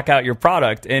come and check out your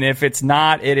product. And if it's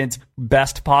not in its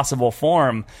best possible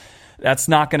form, that's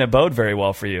not going to bode very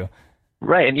well for you.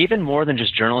 Right, and even more than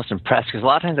just journalists and press, because a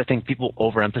lot of times I think people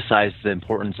overemphasize the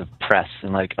importance of press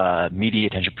and media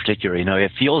attention in particular.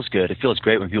 It feels good. It feels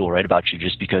great when people write about you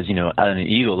just because, at an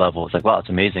ego level, it's like, wow, it's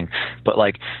amazing. But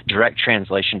direct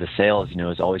translation to sales,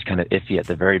 is always kind of iffy at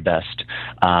the very best.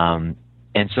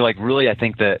 And so really I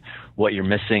think that what you're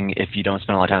missing if you don't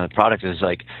spend a lot of time on the product is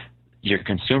your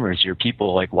consumers, your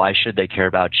people, why should they care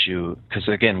about you? Because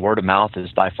again, word of mouth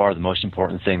is by far the most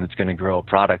important thing that's going to grow a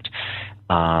product.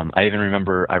 I even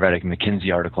remember I read a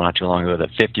McKinsey article not too long ago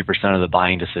that 50% of the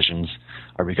buying decisions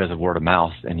are because of word of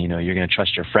mouth. And, you're going to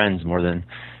trust your friends more than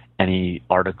any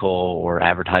article or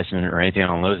advertisement or anything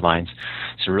along those lines.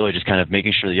 So really just kind of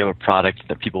making sure that you have a product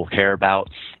that people care about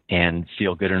and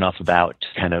feel good enough about to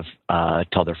kind of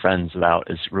tell their friends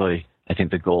about is really, I think,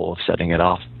 the goal of setting it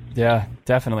off. Yeah,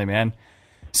 definitely, man.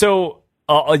 So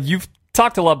you've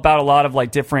talked about a lot of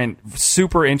like different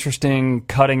super interesting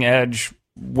cutting edge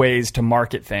ways to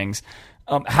market things.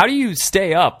 How do you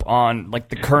stay up on like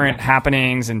the current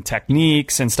happenings and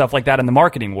techniques and stuff like that in the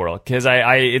marketing world? Because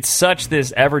it's such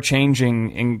this ever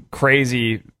changing and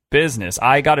crazy business.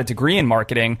 I got a degree in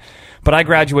marketing, but I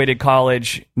graduated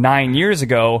college 9 years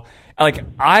ago. Like,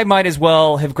 I might as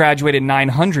well have graduated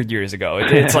 900 years ago.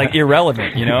 It's like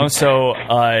irrelevant, you know? So,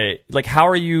 like, how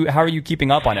are you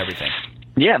keeping up on everything?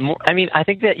 Yeah, I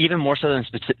think that even more so than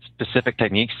specific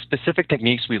techniques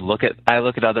I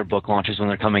look at other book launches when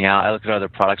they're coming out. I look at other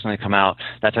products when they come out,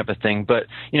 that type of thing. But,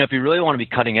 if you really want to be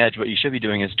cutting edge, what you should be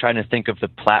doing is trying to think of the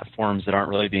platforms that aren't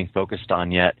really being focused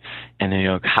on yet. And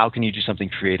then, how can you do something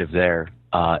creative there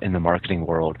in the marketing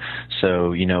world?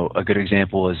 So, a good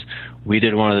example is we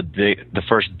did one of the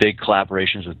first big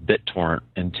collaborations with BitTorrent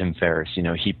and Tim Ferriss.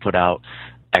 He put out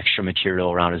extra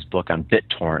material around his book on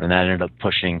BitTorrent, and that ended up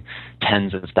pushing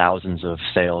tens of thousands of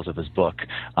sales of his book.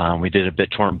 We did a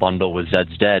BitTorrent bundle with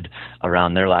Zed's Dead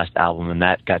around their last album, and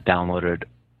that got downloaded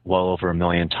well over 1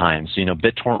 million times. So,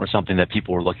 BitTorrent was something that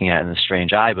people were looking at in a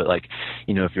strange eye, but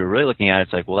if you're really looking at it,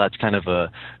 it's like, well, that's kind of a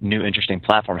new, interesting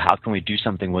platform. How can we do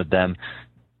something with them?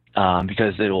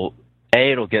 Because it'll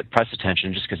get press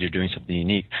attention just because you're doing something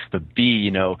unique, but B,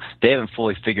 they haven't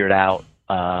fully figured out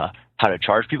how to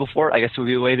charge people for it, I guess would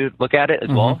be a way to look at it as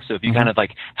well. So if you kind of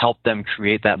like help them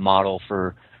create that model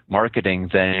for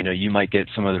marketing, then you might get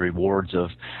some of the rewards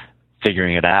of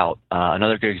figuring it out.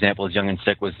 Another good example is Young and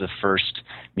Sick was the first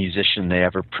musician they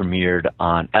ever premiered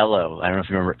on Ello. I don't know if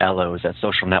you remember Ello. It was that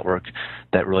social network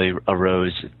that really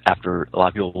arose after a lot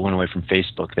of people went away from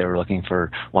Facebook. They were looking for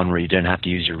one where you didn't have to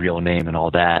use your real name and all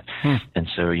that. And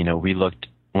so, we looked,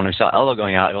 when we saw Ello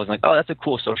going out, it was like, oh, that's a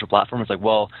cool social platform. It's like,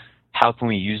 well, how can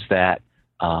we use that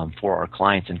for our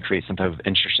clients and create some type of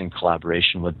interesting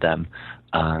collaboration with them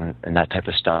and that type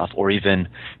of stuff? Or even,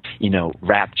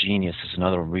 Rap Genius is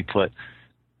another one. We put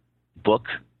book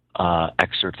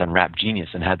excerpts on Rap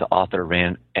Genius and had the author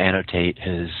annotate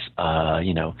his,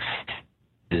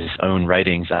 his own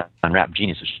writings on Rap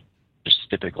Genius, which just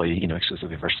typically,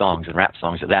 exclusively for songs and rap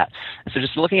songs at that. And so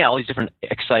just looking at all these different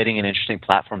exciting and interesting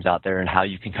platforms out there and how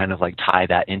you can kind of like tie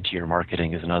that into your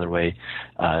marketing is another way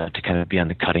to kind of be on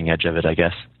the cutting edge of it, I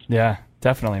guess. Yeah,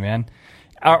 definitely, man.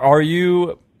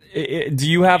 Do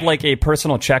you have like a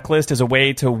personal checklist as a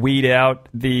way to weed out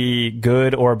the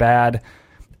good or bad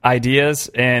ideas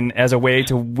and as a way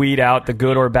to weed out the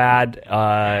good or bad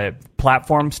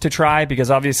platforms to try?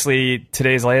 Because obviously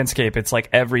today's landscape, it's like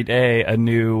every day a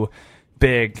new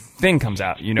big thing comes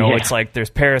out, It's like there's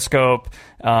Periscope.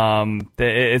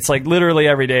 It's like literally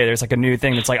every day there's like a new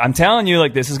thing that's like, I'm telling you,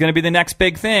 like, this is going to be the next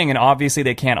big thing. And obviously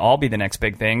they can't all be the next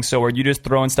big thing. So are you just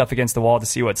throwing stuff against the wall to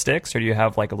see what sticks, or do you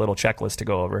have like a little checklist to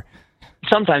go over?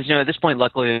 Sometimes, at this point,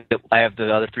 luckily, I have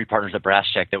the other 3 partners at Brass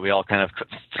Check that we all kind of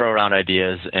throw around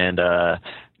ideas and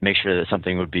make sure that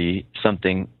something would be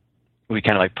something we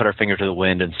kind of like put our finger to the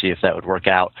wind and see if that would work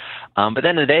out. But at the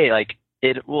end of the day, like,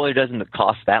 it really doesn't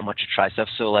cost that much to try stuff.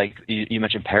 So like you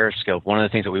mentioned Periscope. One of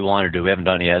the things that we want to do, we haven't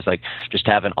done it yet, is like just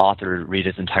have an author read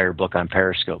his entire book on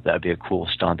Periscope. That would be a cool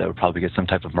stunt. That would probably get some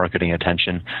type of marketing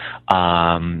attention.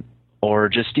 Or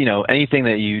just, anything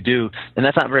that you do. And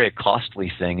that's not very a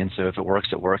costly thing. And so if it works,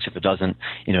 it works. If it doesn't,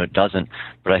 it doesn't.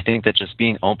 But I think that just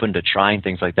being open to trying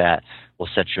things like that will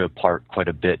set you apart quite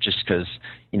a bit, just because,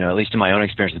 at least in my own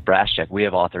experience with Brass Check, we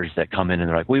have authors that come in and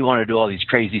they're like, we want to do all these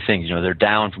crazy things. They're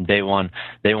down from day one.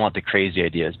 They want the crazy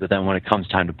ideas. But then when it comes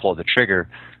time to pull the trigger,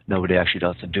 nobody actually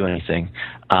does to do anything.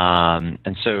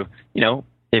 And so,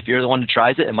 if you're the one who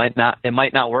tries it, it might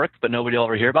not work, but nobody will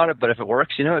ever hear about it. But if it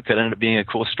works, it could end up being a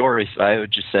cool story. So I would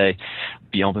just say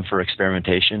be open for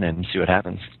experimentation and see what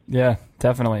happens. Yeah,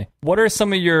 definitely. What are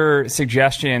some of your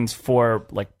suggestions for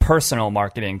like personal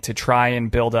marketing to try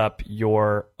and build up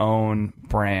your own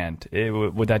brand?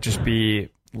 Would that just be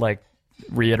like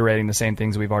reiterating the same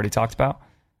things we've already talked about?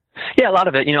 Yeah, a lot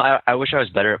of it. I wish I was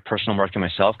better at personal marketing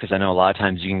myself, because I know a lot of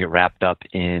times you can get wrapped up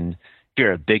in, if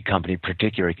you're a big company in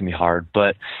particular, it can be hard.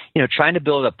 But, trying to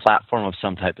build a platform of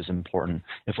some type is important.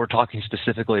 If we're talking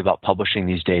specifically about publishing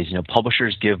these days,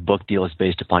 publishers give book deals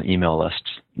based upon email lists.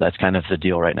 That's kind of the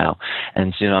deal right now.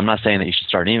 And so, I'm not saying that you should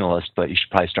start an email list, but you should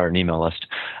probably start an email list.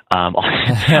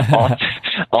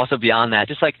 Also beyond that,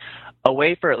 just like a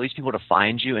way for at least people to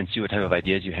find you and see what type of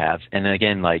ideas you have. And then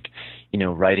again, like,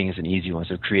 writing is an easy one.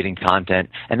 So creating content,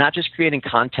 and not just creating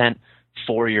content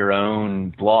for your own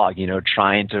blog,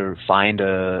 trying to find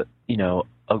a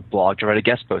a blog to write a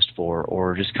guest post for,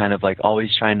 or just kind of like always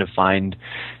trying to find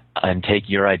and take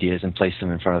your ideas and place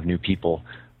them in front of new people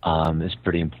is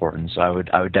pretty important. So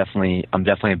I'm definitely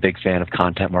a big fan of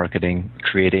content marketing,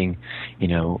 creating,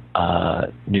 new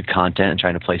content and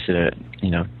trying to place it at,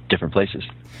 different places.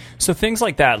 So things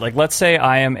like that, like let's say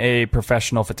I am a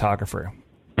professional photographer,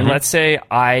 and let's say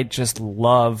I just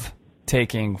love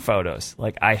taking photos.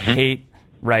 Like I hate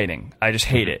writing. I just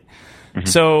hate it.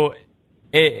 So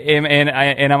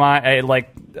am like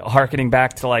harkening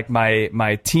back to like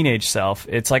my teenage self.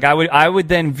 It's like I would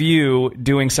then view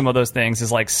doing some of those things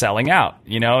as like selling out.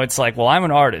 It's like, well, I'm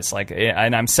an artist, like,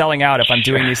 and I'm selling out if I'm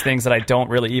doing these things that I don't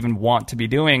really even want to be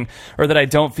doing, or that I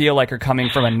don't feel like are coming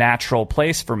from a natural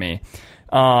place for me.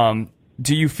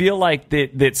 Do you feel like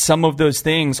that some of those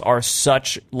things are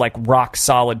such like rock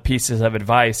solid pieces of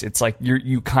advice? It's like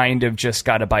you kind of just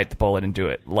got to bite the bullet and do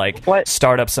it. Like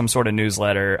start up some sort of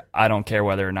newsletter. I don't care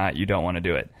whether or not you don't want to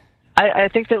do it. I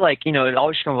think that it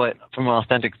always comes from an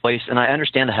authentic place, and I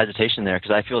understand the hesitation there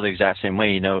because I feel the exact same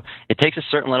way. It takes a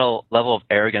certain level of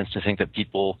arrogance to think that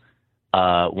people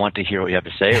want to hear what you have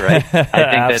to say, right?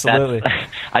 Absolutely.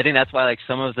 I think that's why like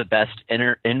some of the best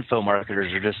info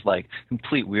marketers are just like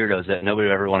complete weirdos that nobody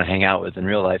would ever want to hang out with in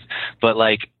real life. But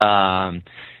like,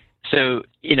 so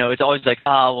it's always like,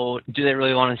 oh, well, do they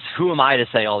really want to? Who am I to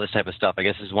say all this type of stuff? I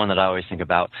guess is one that I always think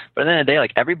about. But at the end of the day,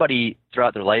 like everybody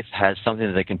throughout their life has something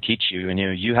that they can teach you, and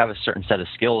you have a certain set of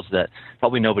skills that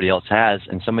probably nobody else has,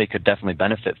 and somebody could definitely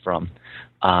benefit from.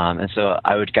 And so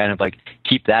I would kind of like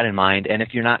keep that in mind. And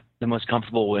if you're not the most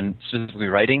comfortable in specifically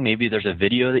writing, maybe there's a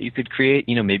video that you could create.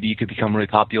 Maybe you could become really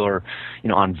popular,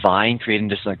 on Vine, creating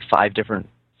just like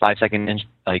 5-second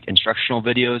like instructional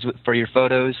videos for your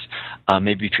photos.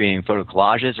 Maybe creating photo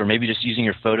collages, or maybe just using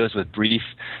your photos with brief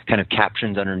kind of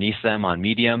captions underneath them on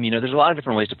Medium. There's a lot of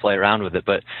different ways to play around with it.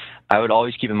 But I would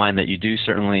always keep in mind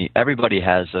that everybody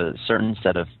has a certain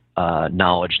set of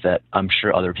knowledge that I'm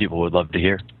sure other people would love to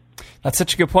hear. That's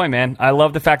such a good point, man. I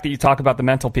love the fact that you talk about the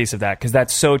mental piece of that, because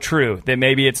that's so true. That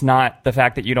maybe it's not the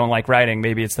fact that you don't like writing.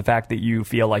 Maybe it's the fact that you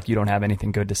feel like you don't have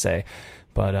anything good to say.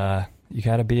 But you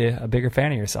got to be a bigger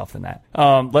fan of yourself than that.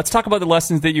 Let's talk about the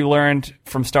lessons that you learned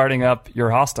from starting up your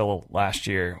hostel last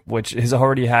year, which has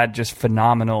already had just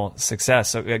phenomenal success.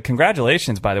 So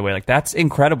congratulations, by the way. Like that's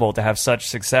incredible to have such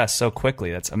success so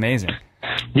quickly. That's amazing.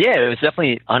 Yeah, it was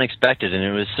definitely unexpected, and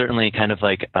it was certainly kind of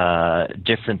like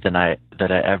different than I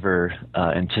ever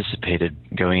anticipated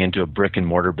going into a brick and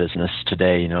mortar business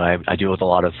today. I deal with a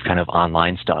lot of kind of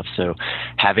online stuff, so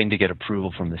having to get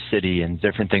approval from the city and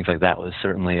different things like that was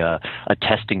certainly a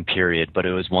testing period, but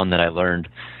it was one that I learned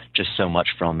just so much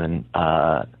from, and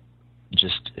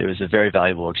it was a very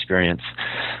valuable experience.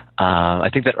 I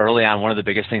think that early on, one of the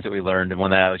biggest things that we learned, and one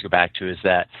that I always go back to, is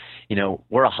that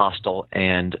we're a hostel,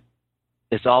 and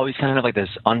it's always kind of like this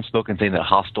unspoken thing that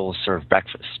hostels serve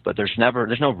breakfast, but there's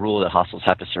no rule that hostels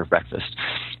have to serve breakfast.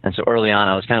 And so early on,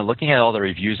 I was kind of looking at all the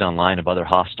reviews online of other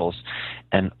hostels,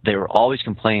 and they were always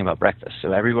complaining about breakfast.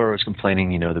 So everywhere was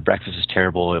complaining, the breakfast is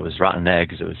terrible, it was rotten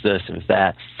eggs, it was this, it was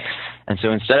that. And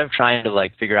so instead of trying to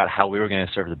like figure out how we were going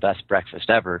to serve the best breakfast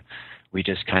ever, we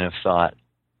just kind of thought,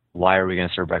 why are we going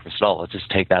to serve breakfast at all? Let's just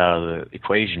take that out of the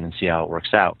equation and see how it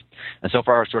works out. And so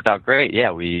far, it's worked out great.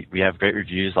 Yeah, we have great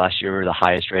reviews. Last year, we were the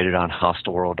highest rated on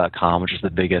hostelworld.com, which is the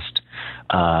biggest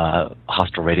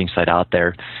hostel rating site out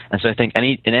there. And so I think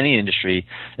in any industry,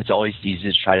 it's always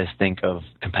easy to try to think of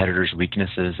competitors'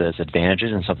 weaknesses as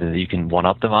advantages and something that you can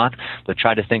one-up them on, but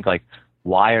try to think like,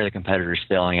 why are the competitors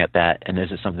failing at that? And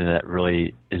is it something that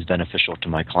really is beneficial to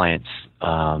my clients?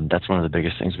 That's one of the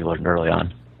biggest things we learned early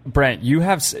on. Brent, you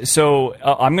have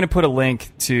I'm going to put a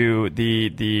link to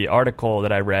the article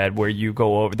that I read where you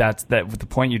go over that the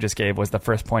point you just gave was the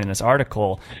first point in this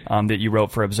article that you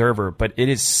wrote for Observer, but it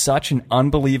is such an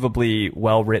unbelievably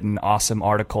well written, awesome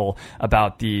article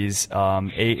about these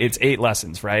it's 8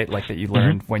 lessons, right? Like that you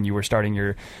learned when you were starting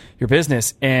your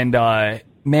business, and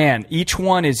man, each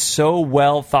one is so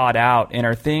well thought out and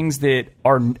are things that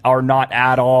are not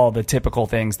at all the typical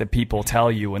things that people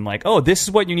tell you and like, oh, this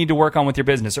is what you need to work on with your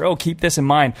business, or oh, keep this in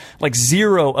mind. Like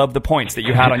 0 of the points that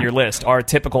you had on your list are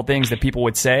typical things that people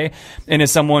would say. And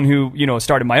as someone who,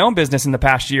 started my own business in the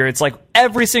past year, it's like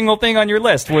every single thing on your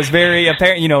list was very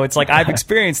apparent. It's like I've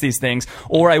experienced these things,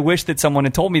 or I wish that someone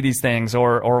had told me these things,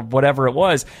 or whatever it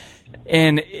was.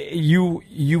 And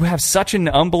you have such an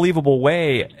unbelievable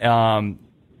way,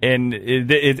 and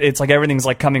it's like everything's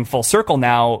like coming full circle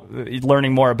now,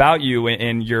 learning more about you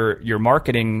and your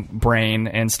marketing brain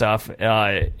and stuff,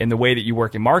 and the way that you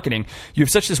work in marketing. You have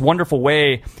such this wonderful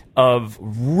way of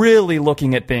really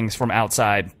looking at things from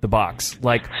outside the box.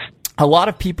 Like, a lot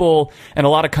of people and a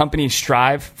lot of companies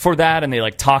strive for that, and they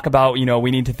like talk about,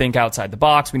 we need to think outside the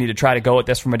box. We need to try to go at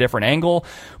this from a different angle,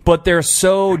 but they're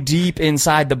so deep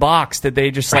inside the box that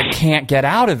they just like can't get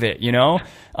out of it,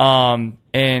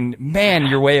 and man,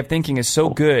 your way of thinking is so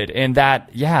good. And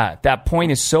that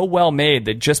point is so well made,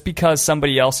 that just because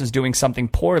somebody else is doing something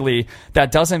poorly,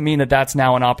 that doesn't mean that that's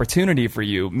now an opportunity for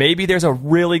you. Maybe there's a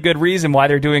really good reason why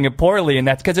they're doing it poorly, and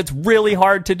that's because it's really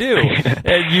hard to do.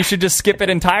 You should just skip it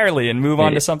entirely and move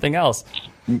on to something else.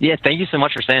 Yeah, thank you so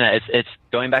much for saying that. It's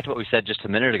going back to what we said just a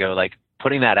minute ago, like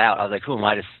putting that out. I was like, who am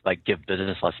I to like give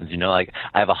business lessons? Like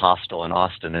I have a hostel in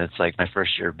Austin, and it's like my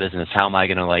first year of business. How am I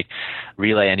going to like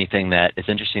relay anything that is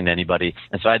interesting to anybody?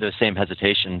 And so I had those same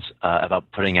hesitations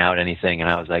about putting out anything, and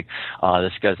I was like, oh,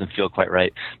 this doesn't feel quite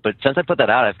right. But since I put that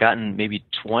out, I've gotten maybe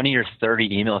 20 or 30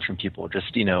 emails from people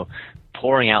just,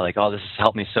 pouring out like, oh, this has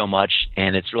helped me so much.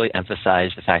 And it's really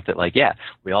emphasized the fact that like, yeah,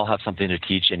 we all have something to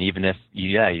teach. And even if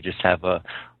you just have a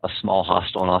small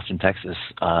hostel in Austin, Texas,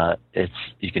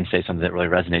 you can say something that really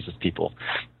resonates with people.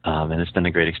 And it's been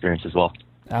a great experience as well.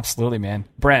 Absolutely, man.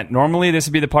 Brent, normally this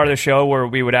would be the part of the show where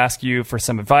we would ask you for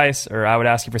some advice, or I would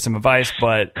ask you for some advice,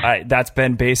 but that's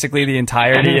been basically the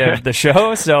entirety of the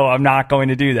show, so I'm not going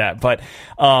to do that. But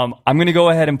I'm going to go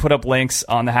ahead and put up links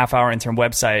on the Half Hour Intern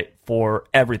website for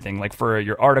everything, like for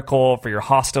your article, for your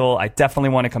hostel. I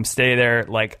definitely want to come stay there.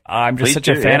 Like, I'm just such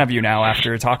a fan of you now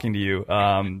after talking to you.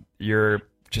 You're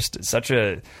just such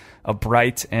a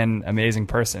bright and amazing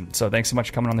person. So thanks so much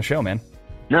for coming on the show, man.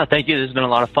 No, thank you. This has been a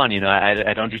lot of fun.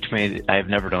 I don't do too many. I've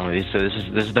never done one of these, so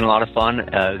this has been a lot of fun.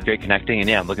 Great connecting, and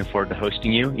I'm looking forward to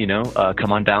hosting you.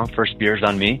 Come on down. First beer's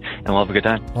on me, and we'll have a good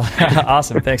time.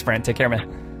 Awesome. Thanks, Brent. Take care,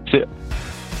 man. See ya.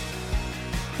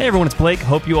 Hey everyone, it's Blake.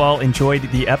 Hope you all enjoyed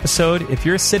the episode. If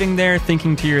you're sitting there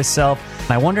thinking to yourself,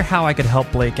 I wonder how I could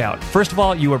help Blake out. First of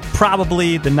all, you are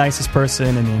probably the nicest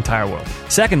person in the entire world.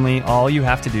 Secondly, all you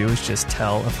have to do is just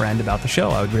tell a friend about the show.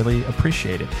 I would really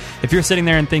appreciate it. If you're sitting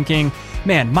there and thinking,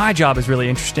 man, my job is really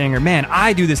interesting, or man,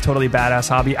 I do this totally badass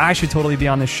hobby, I should totally be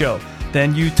on this show,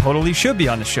 then you totally should be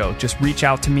on the show. Just reach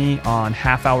out to me on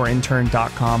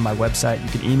halfhourintern.com, my website.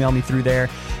 You can email me through there.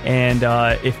 And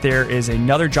if there is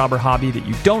another job or hobby that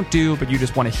you don't do, but you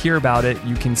just want to hear about it,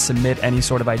 you can submit any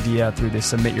sort of idea through the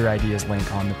Submit Your Ideas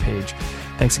link on the page.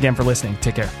 Thanks again for listening.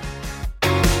 Take care.